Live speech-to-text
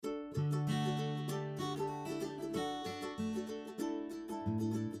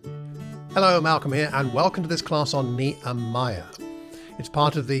Hello, Malcolm here, and welcome to this class on Nehemiah. It's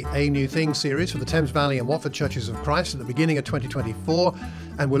part of the A New Thing series for the Thames Valley and Watford Churches of Christ at the beginning of 2024,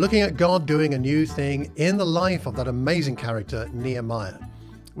 and we're looking at God doing a new thing in the life of that amazing character, Nehemiah.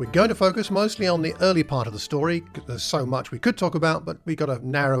 We're going to focus mostly on the early part of the story. There's so much we could talk about, but we've got to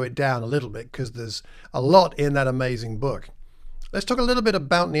narrow it down a little bit because there's a lot in that amazing book. Let's talk a little bit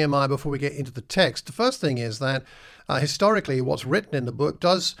about Nehemiah before we get into the text. The first thing is that historically, what's written in the book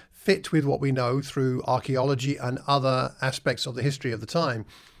does fit with what we know through archaeology and other aspects of the history of the time.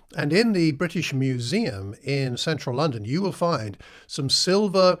 And in the British Museum in central London, you will find some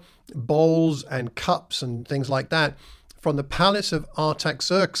silver bowls and cups and things like that from the palace of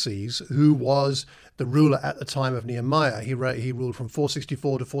Artaxerxes, who was the ruler at the time of Nehemiah. He ruled from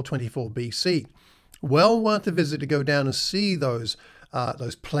 464 to 424 BC. Well worth a visit to go down and see those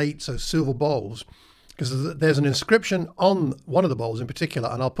plates, those silver bowls, because there's an inscription on one of the bowls in particular,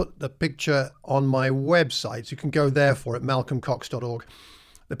 and I'll put the picture on my website, so you can go there for it, malcolmcox.org.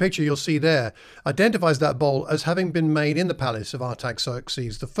 The picture you'll see there identifies that bowl as having been made in the palace of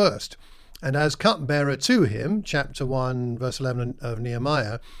Artaxerxes I. And as cupbearer to him, chapter 1, verse 11 of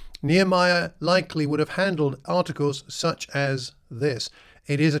Nehemiah, Nehemiah likely would have handled articles such as this.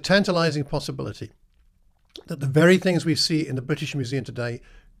 It is a tantalizing possibility that the very things we see in the British Museum today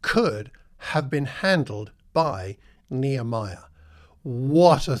could have been handled by Nehemiah.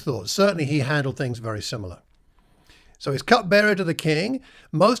 What a thought. Certainly he handled things very similar. So he's cupbearer to the king.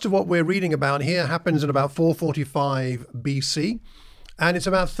 Most of what we're reading about here happens in about 445 BC. And it's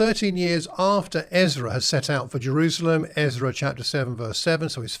about 13 years after Ezra has set out for Jerusalem, Ezra chapter 7, verse 7.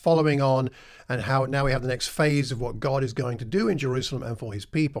 So he's following on, and how now we have the next phase of what God is going to do in Jerusalem and for his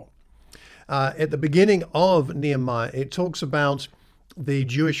people. At the beginning of Nehemiah, it talks about the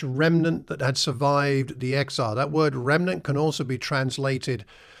Jewish remnant that had survived the exile. That word remnant can also be translated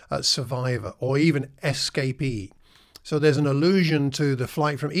survivor or even escapee. So there's an allusion to the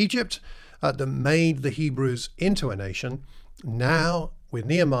flight from Egypt that made the Hebrews into a nation. Now, with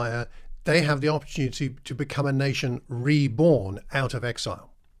Nehemiah, they have the opportunity to become a nation reborn out of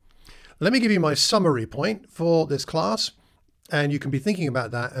exile. Let me give you my summary point for this class, and you can be thinking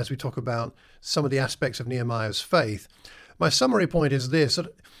about that as we talk about some of the aspects of Nehemiah's faith. My summary point is this: that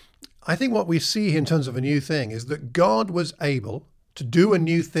I think what we see here in terms of a new thing is that God was able to do a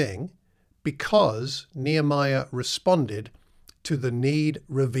new thing because Nehemiah responded to the need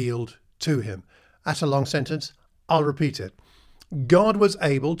revealed to him. That's a long sentence. I'll repeat it. God was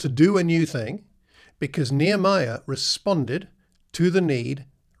able to do a new thing because Nehemiah responded to the need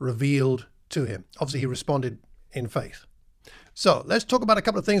revealed to him. Obviously, he responded in faith. So let's talk about a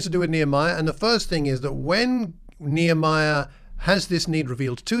couple of things to do with Nehemiah. And the first thing is that when Nehemiah has this need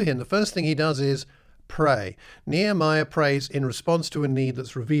revealed to him, the first thing he does is pray. Nehemiah prays in response to a need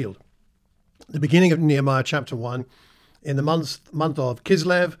that's revealed. The beginning of Nehemiah chapter 1, in the month of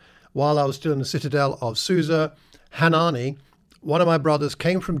Kislev, while I was still in the citadel of Susa, Hanani, one of my brothers,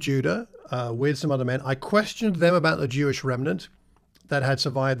 came from Judah with some other men. I questioned them about the Jewish remnant that had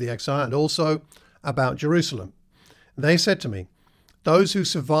survived the exile and also about Jerusalem. They said to me, "Those who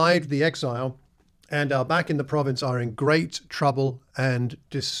survived the exile and are back in the province are in great trouble and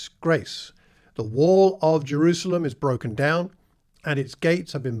disgrace. The wall of Jerusalem is broken down and its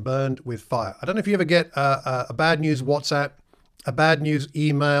gates have been burned with fire." I don't know if you ever get a bad news WhatsApp, a bad news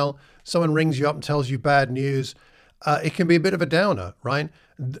email, someone rings you up and tells you bad news. It can be a bit of a downer, right?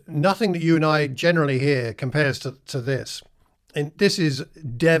 Nothing that you and I generally hear compares to this. And this is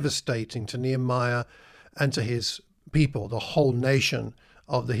devastating to Nehemiah and to his people, the whole nation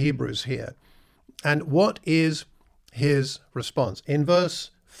of the Hebrews here. And what is his response? In verse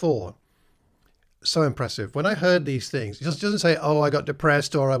 4, so impressive. When I heard these things, he just doesn't say, "Oh, I got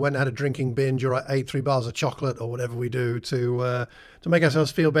depressed," or "I went and had a drinking binge," or "I ate 3 bars of chocolate," or whatever we do to make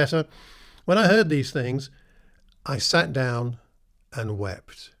ourselves feel better. When I heard these things, I sat down and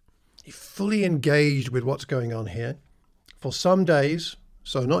wept. He fully engaged with what's going on here. For some days,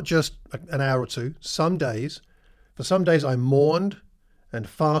 so not just an hour or two, for some days I mourned and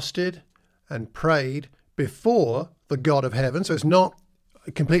fasted and prayed before the God of heaven. So it's not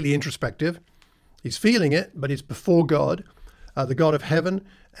completely introspective. He's feeling it, but it's before God, the God of heaven.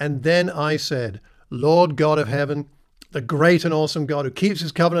 And then I said, "Lord God of heaven, the great and awesome God who keeps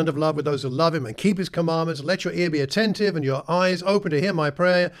his covenant of love with those who love him and keep his commandments, let your ear be attentive and your eyes open to hear my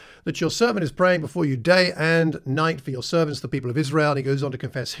prayer, that your servant is praying before you day and night for your servants, the people of Israel." And he goes on to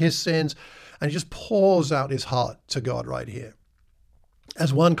confess his sins, and he just pours out his heart to God right here.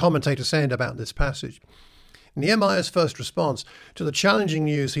 As one commentator said about this passage, Nehemiah's first response to the challenging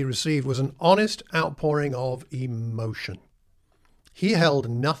news he received was an honest outpouring of emotion. He held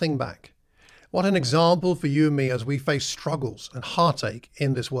nothing back. What an example for you and me as we face struggles and heartache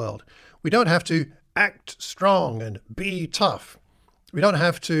in this world. We don't have to act strong and be tough. We don't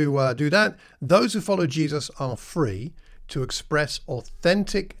have to do that. Those who follow Jesus are free to express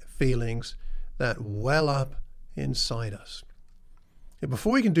authentic feelings that well up inside us.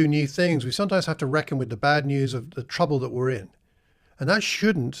 Before we can do new things, we sometimes have to reckon with the bad news of the trouble that we're in. And that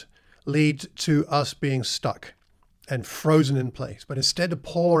shouldn't lead to us being stuck and frozen in place, but instead to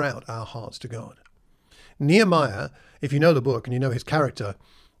pour out our hearts to God. Nehemiah, if you know the book and you know his character,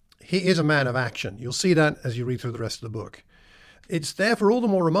 he is a man of action. You'll see that as you read through the rest of the book. It's therefore all the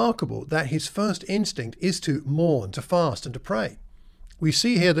more remarkable that his first instinct is to mourn, to fast, and to pray. We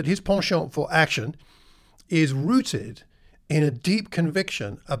see here that his penchant for action is rooted in a deep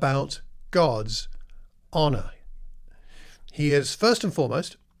conviction about God's honor. He is first and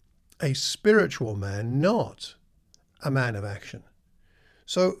foremost a spiritual man, not a man of action.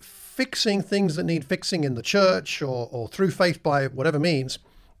 So fixing things that need fixing in the church or through faith by whatever means,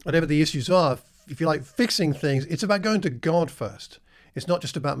 whatever the issues are, if you like, fixing things, it's about going to God first. It's not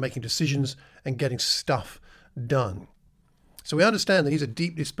just about making decisions and getting stuff done. So we understand that he's a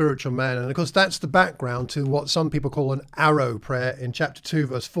deeply spiritual man. And of course, that's the background to what some people call an arrow prayer in chapter 2,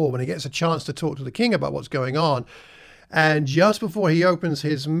 verse 4, when he gets a chance to talk to the king about what's going on. And just before he opens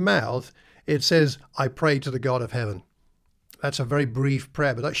his mouth, it says, I pray to the God of heaven. That's a very brief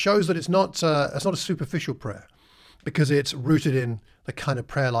prayer, but that shows that it's not a superficial prayer, because it's rooted in the kind of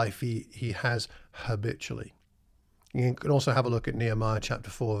prayer life he has habitually. You can also have a look at Nehemiah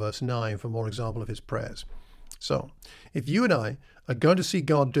chapter 4, verse 9 for more example of his prayers. So if you and I are going to see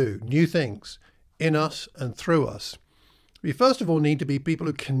God do new things in us and through us, we first of all need to be people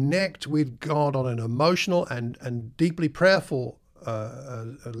who connect with God on an emotional and deeply prayerful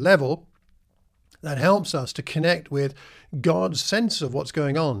level that helps us to connect with God's sense of what's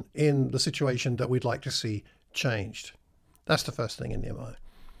going on in the situation that we'd like to see changed. That's the first thing in Nehemiah.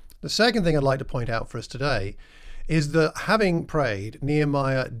 The second thing I'd like to point out for us today is that having prayed,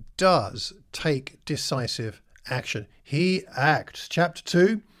 Nehemiah does take decisive action. He acts. Chapter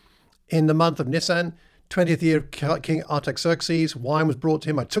 2, in the month of Nisan, 20th year of King Artaxerxes, wine was brought to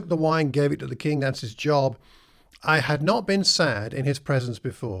him. I took the wine, gave it to the king. That's his job. I had not been sad in his presence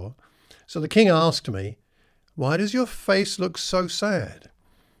before. So the king asked me, why does your face look so sad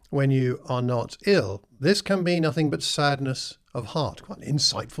when you are not ill? This can be nothing but sadness of heart. Quite an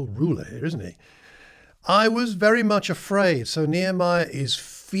insightful ruler here, isn't he? I was very much afraid. So Nehemiah is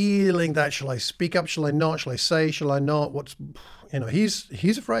feeling that. Shall I speak up? Shall I not? Shall I say? Shall I not?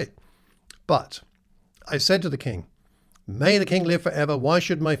 He's afraid. But I said to the king, may the king live forever. Why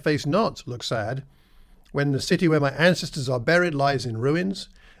should my face not look sad when the city where my ancestors are buried lies in ruins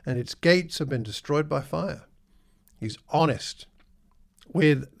and its gates have been destroyed by fire? He's honest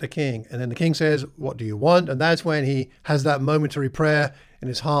with the king. And then the king says, what do you want? And that's when he has that momentary prayer in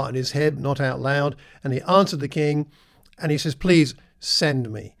his heart and his head, not out loud. And he answered the king and he says, please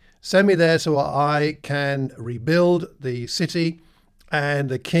send me. Send me there so I can rebuild the city. And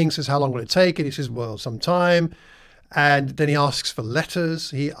the king says, how long will it take? And he says, well, some time. And then he asks for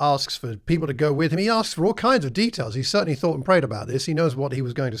letters. He asks for people to go with him. He asks for all kinds of details. He certainly thought and prayed about this. He knows what he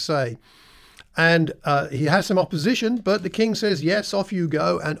was going to say. And he has some opposition, but the king says, yes, off you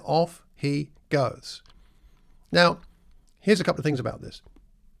go. And off he goes. Now, here's a couple of things about this.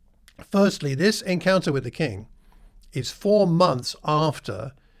 Firstly, this encounter with the king is 4 months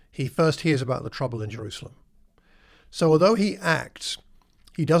after he first hears about the trouble in Jerusalem. So although he acts,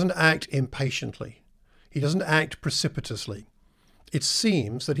 he doesn't act impatiently. He doesn't act precipitously. It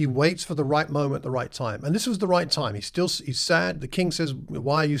seems that he waits for the right moment at the right time. And this was the right time. He's sad. The king says,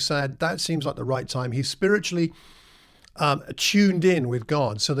 why are you sad? That seems like the right time. He's spiritually tuned in with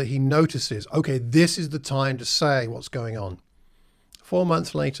God so that he notices, okay, this is the time to say what's going on. 4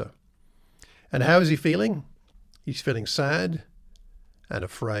 months later. And how is he feeling? He's feeling sad and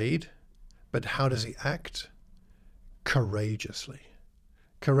afraid. But how does he act? Courageously.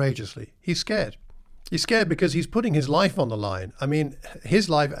 Courageously. He's scared. He's scared because he's putting his life on the line. I mean, his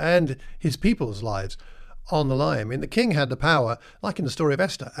life and his people's lives on the line. I mean, the king had the power, like in the story of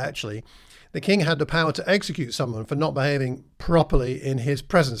Esther, actually, the king had the power to execute someone for not behaving properly in his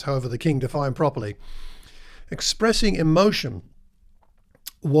presence, however the king defined properly. Expressing emotion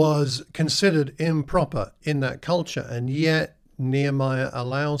was considered improper in that culture, and yet Nehemiah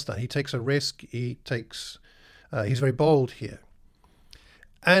allows that. He takes a risk. He's very bold here.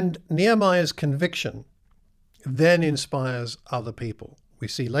 And Nehemiah's conviction then inspires other people. We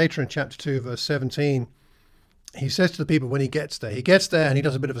see later in chapter 2, verse 17, he says to the people when he gets there and he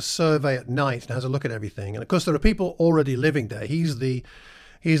does a bit of a survey at night and has a look at everything. And of course, there are people already living there. He's the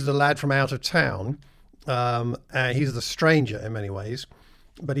He's the lad from out of town. And he's the stranger in many ways.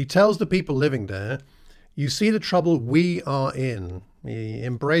 But he tells the people living there, you see the trouble we are in. He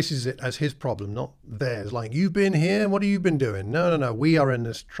embraces it as his problem, not theirs. Like, you've been here, what have you been doing? No, we are in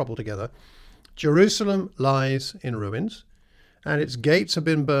this trouble together. Jerusalem lies in ruins, and its gates have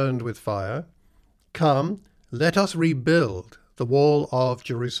been burned with fire. Come, let us rebuild the wall of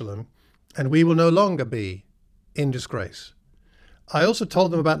Jerusalem, and we will no longer be in disgrace. I also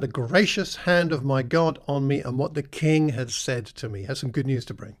told them about the gracious hand of my God on me and what the king had said to me. Has some good news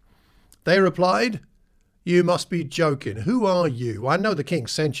to bring. They replied, you must be joking. Who are you? I know the king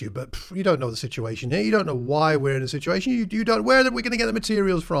sent you, but you don't know the situation here. You don't know why we're in a situation. You don't. Where are we going to get the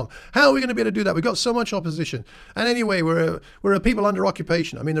materials from? How are we going to be able to do that? We've got so much opposition. And anyway, we're a people under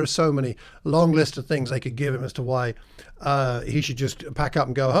occupation. I mean, there are so many long list of things they could give him as to why he should just pack up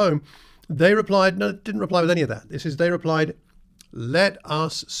and go home. They replied, no, didn't reply with any of that. They replied, let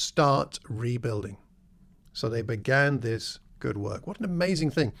us start rebuilding. So they began this good work. What an amazing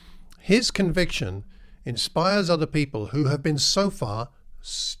thing. His conviction inspires other people who have been so far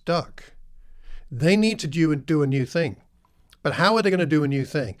stuck. They need to do a new thing. But how are they going to do a new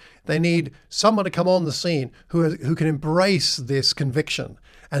thing? They need someone to come on the scene who can embrace this conviction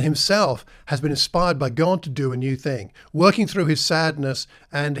and himself has been inspired by God to do a new thing, working through his sadness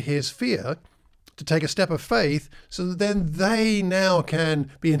and his fear to take a step of faith so that then they now can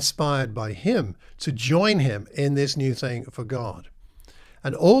be inspired by him to join him in this new thing for God.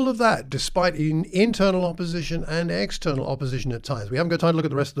 And all of that, despite internal opposition and external opposition at times. We haven't got time to look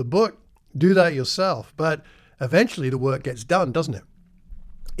at the rest of the book. Do that yourself. But eventually the work gets done, doesn't it?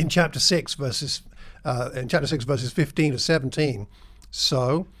 In chapter 6, verses 15 to 17.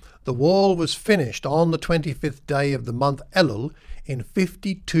 So the wall was finished on the 25th day of the month Elul in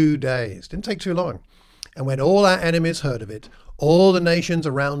 52 days. Didn't take too long. And when all our enemies heard of it, all the nations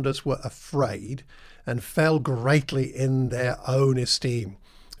around us were afraid and fell greatly in their own esteem.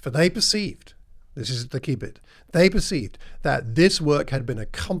 For they perceived, this is the key bit, they perceived that this work had been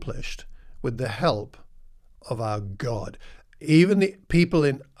accomplished with the help of our God. Even the people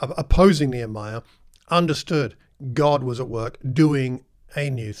opposing Nehemiah understood God was at work doing a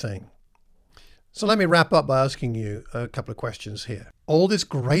new thing. So let me wrap up by asking you a couple of questions here. All this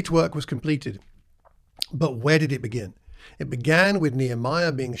great work was completed, but where did it begin? It began with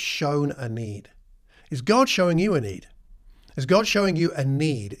Nehemiah being shown a need. Is God showing you a need? Is God showing you a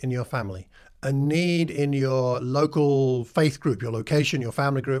need in your family? A need in your local faith group, your location, your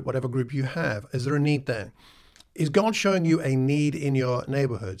family group, whatever group you have? Is there a need there? Is God showing you a need in your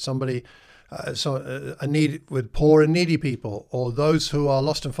neighborhood? A need with poor and needy people or those who are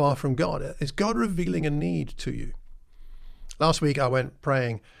lost and far from God? Is God revealing a need to you? Last week I went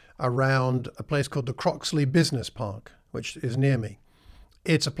praying around a place called the Croxley Business Park, which is near me.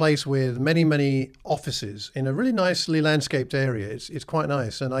 It's a place with many, many offices in a really nicely landscaped area. It's quite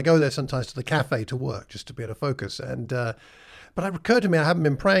nice. And I go there sometimes to the cafe to work, just to be able to focus. But it occurred to me I haven't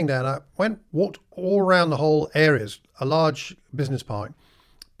been praying there. And I walked all around the whole areas, a large business park,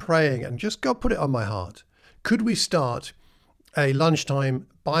 praying, and just God put it on my heart. Could we start a lunchtime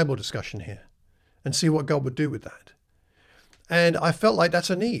Bible discussion here and see what God would do with that? And I felt like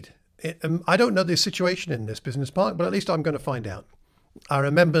that's a need. I don't know the situation in this business park, but at least I'm going to find out. I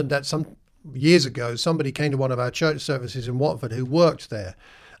remembered that some years ago, somebody came to one of our church services in Watford who worked there.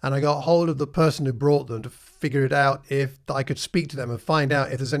 And I got hold of the person who brought them to figure it out if I could speak to them and find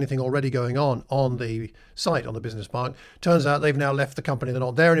out if there's anything already going on the site, on the business park. Turns out they've now left the company. They're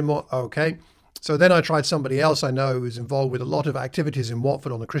not there anymore. Okay. So then I tried somebody else I know who's involved with a lot of activities in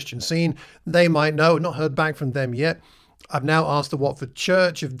Watford on the Christian scene. They might know, not heard back from them yet. I've now asked the Watford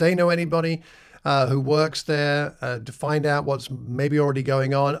Church if they know anybody who works there to find out what's maybe already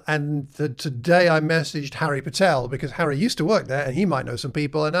going on. And today I messaged Harry Patel because Harry used to work there and he might know some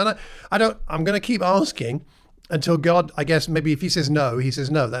people. And I'm going to keep asking until God, I guess maybe if he says no,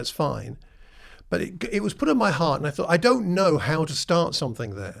 that's fine. But it was put in my heart and I thought, I don't know how to start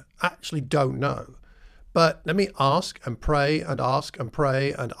something there. I actually don't know. But let me ask and pray and ask and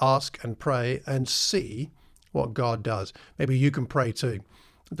pray and ask and pray and see what God does. Maybe you can pray too,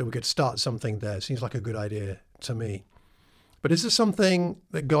 that we could start something there. Seems like a good idea to me. But is there something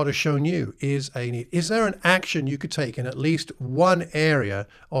that God has shown you is a need? Is there an action you could take in at least one area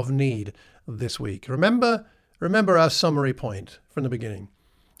of need this week? Remember our summary point from the beginning.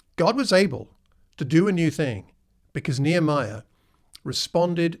 God was able to do a new thing because Nehemiah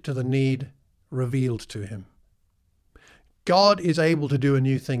responded to the need revealed to him. God is able to do a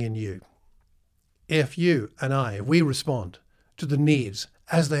new thing in you. If you and I, if we respond to the needs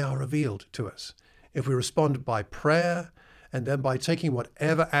as they are revealed to us, if we respond by prayer and then by taking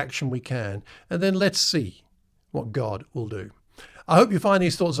whatever action we can, and then let's see what God will do. I hope you find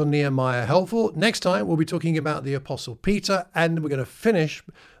these thoughts on Nehemiah helpful. Next time, we'll be talking about the Apostle Peter, and we're going to finish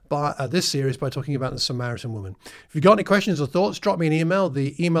this series by talking about the Samaritan woman. If you've got any questions or thoughts, drop me an email.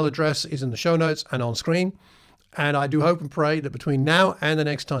 The email address is in the show notes and on screen. And I do hope and pray that between now and the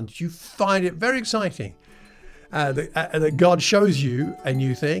next time, you find it very exciting that God shows you a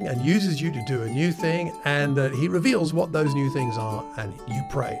new thing and uses you to do a new thing, and that he reveals what those new things are, and you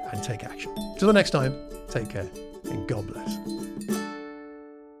pray and take action. Till the next time, take care and God bless.